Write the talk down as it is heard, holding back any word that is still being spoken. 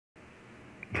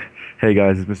Hey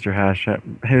guys, it's Mr. Hash.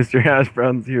 Mr. Hash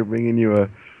Brown's here, bringing you a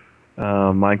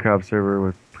Minecraft server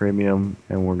with premium,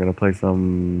 and we're gonna play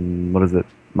some. What is it?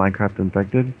 Minecraft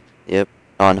Infected. Yep,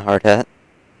 on HardHat.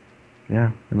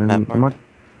 Yeah, I Map mean, I'm market.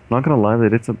 not gonna lie, they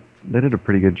did a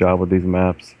pretty good job with these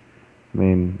maps. I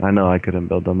mean, I know I couldn't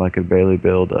build them. I could barely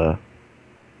build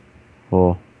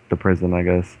well, the prison, I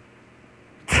guess.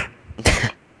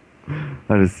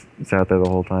 I just sat there the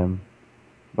whole time.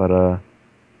 But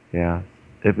yeah.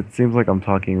 If it seems like I'm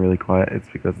talking really quiet, it's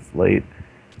because it's late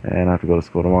and I have to go to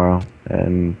school tomorrow,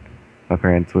 and my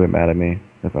parents will get mad at me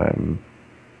if I'm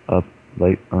up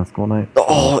late on a school night. So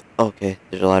Oh, okay.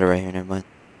 There's a ladder right here. Never mind.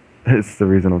 it's the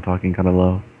reason I'm talking kind of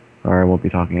low, or I won't be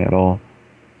talking at all.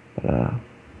 But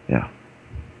yeah.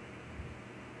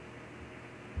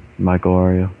 Michael, how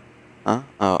are you? Huh?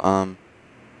 Oh,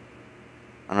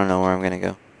 I don't know where I'm gonna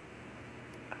go.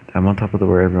 I'm on top of the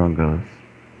where everyone goes.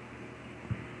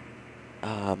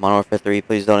 Modern Warfare 3,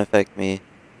 please don't affect me.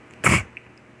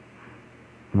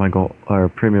 Michael, our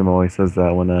premium always says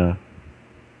that when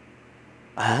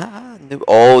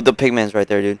Oh, the pigman's right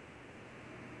there, dude.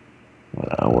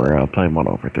 we're playing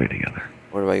Modern Warfare 3 together.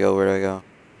 Where do I go? Where do I go?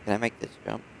 Can I make this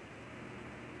jump?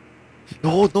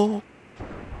 No, no.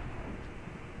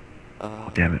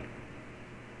 Oh damn it!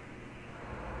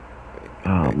 Frick,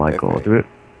 frick, frick, Michael, frick. do it.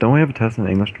 Don't we have a test in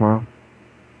English tomorrow?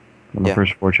 On the Yeah.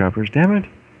 first four chapters. Damn it!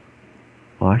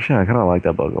 Well, actually, I kind of like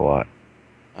that bug a lot.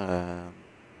 Um.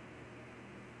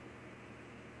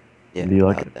 Yeah, Do you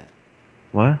like about it? that.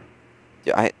 What?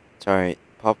 Dude, sorry.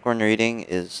 Popcorn reading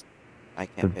is. I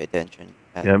can't The, pay attention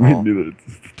at yeah, I mean, all. dude,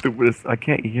 it's the stupidest. I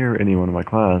can't hear anyone in my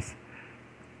class.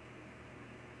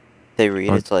 They read.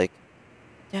 Or, It's like.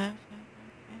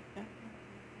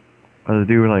 or the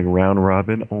dude like round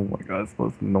robin. Oh my god, it's the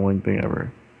most annoying thing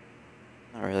ever.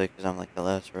 Not really, because I'm like the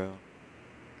last row.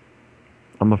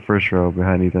 I'm the first row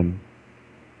behind Ethan.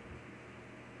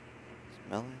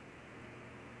 Smell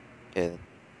it? Okay,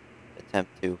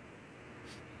 attempt to.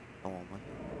 Oh my.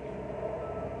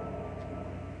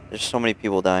 There's so many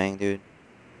people dying, dude.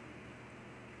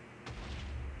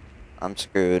 I'm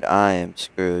screwed. I am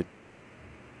screwed.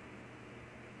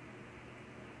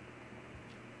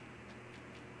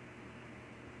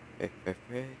 Frick, frick,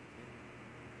 frick.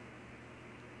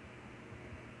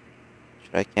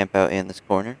 Should I camp out in this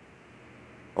corner?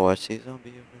 Oh, I see a zombie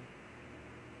over there.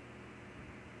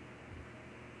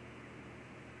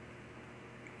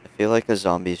 I feel like a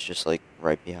zombie's just like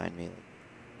right behind me, like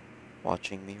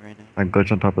watching me right now. I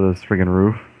glitch on top of this friggin'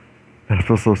 roof. That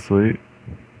feels so sweet.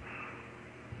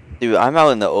 Dude, I'm out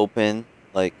in the open.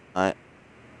 Like,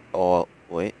 oh,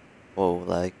 wait. Whoa,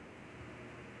 like.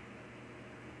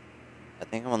 I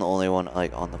think I'm the only one,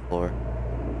 like, on the floor.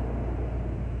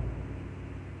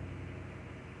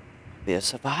 Be a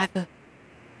survivor.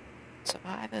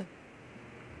 Survivor.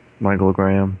 Michael, look where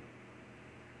I am.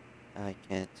 I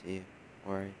can't see you.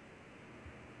 Worry.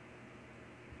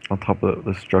 On top of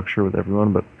the structure with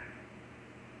everyone, but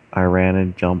I ran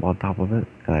and jumped on top of it,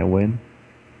 and I win.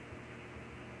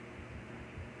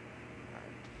 Alright.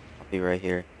 I'll be right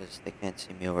here, because they can't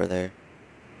see me over there.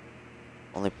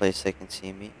 Only place they can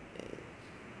see me is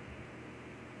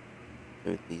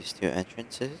through these two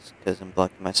entrances, because I'm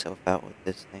blocking myself out with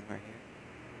this thing right here.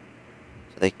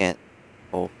 So they can't.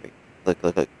 Oh, freak. Look,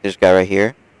 look, look. There's a guy right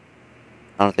here.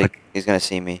 I don't I, think he's gonna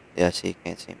see me. Yeah, see, he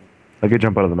can't see me. I could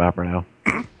jump out of the map right now.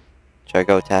 Should I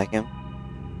go attack him?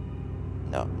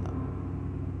 No, no.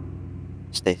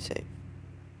 Stay safe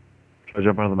Should I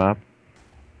jump out of the map?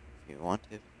 if you want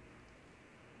to.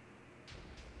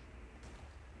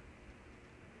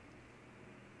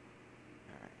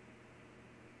 Alright.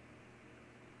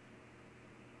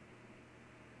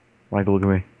 Michael, look at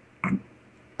me.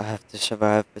 I have to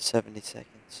survive for 70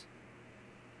 seconds.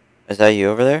 Is that you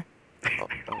over there? Oh,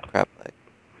 oh crap. Like.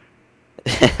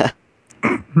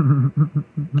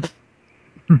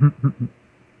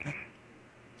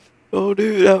 Oh,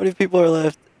 dude, how many people are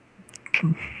left?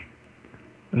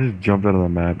 I just jumped out of the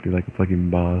map, dude, like a fucking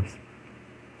boss.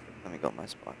 Let me go my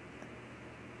spot.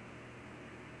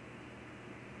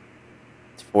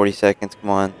 It's 40 seconds, come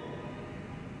on.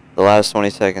 The last 20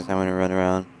 seconds, I'm gonna run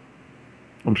around.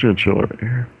 I'm just gonna chill right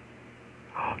here.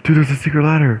 Dude, there's a secret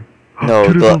ladder. No,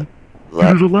 Dude, there's a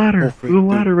oh, ladder. There's freak, a dude.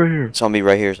 ladder right here. Zombie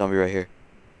right here, zombie right here.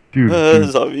 Dude.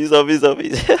 Zombies, zombies,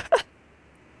 zombies.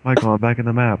 Michael, I'm back in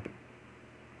the map.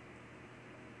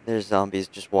 There's zombies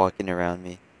just walking around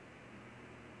me.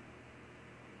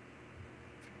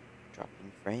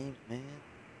 Dropping frames, man.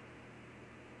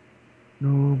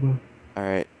 No, but...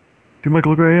 Alright, Dude,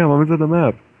 Michael, look where I am. I'm inside the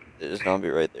map. there's a zombie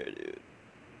right there, dude.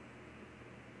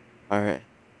 Alright.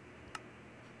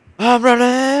 I'm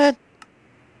running!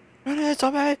 Running!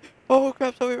 zombie! Oh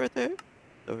crap, zombie right there!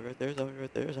 Zombie right there, zombie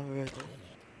right there, zombie right there.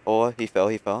 Oh, he fell,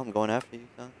 he fell. I'm going after you,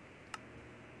 son.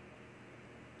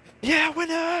 Yeah,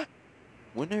 winner!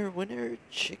 Winner, winner,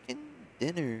 chicken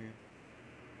dinner.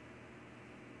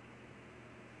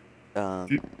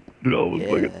 Dude, dude, I almost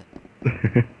Yeah,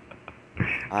 fucking.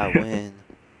 I win.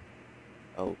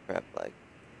 Oh crap, like,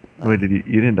 Wait, you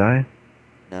didn't die?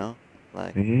 no?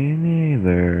 Like, Me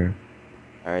neither.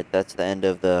 alright, that's the end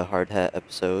of the hard hat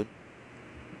episode.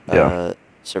 Yeah.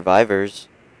 Survivors.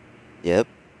 Yep,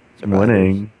 survivors.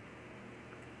 Winning.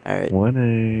 Alright,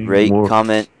 Winning. rate, More.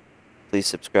 comment, please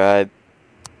subscribe,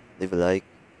 leave a like.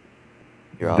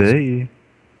 You're awesome. They.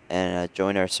 And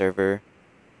join our server.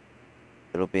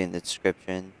 It'll be in the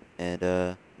description.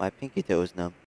 And my pinky toe is numb.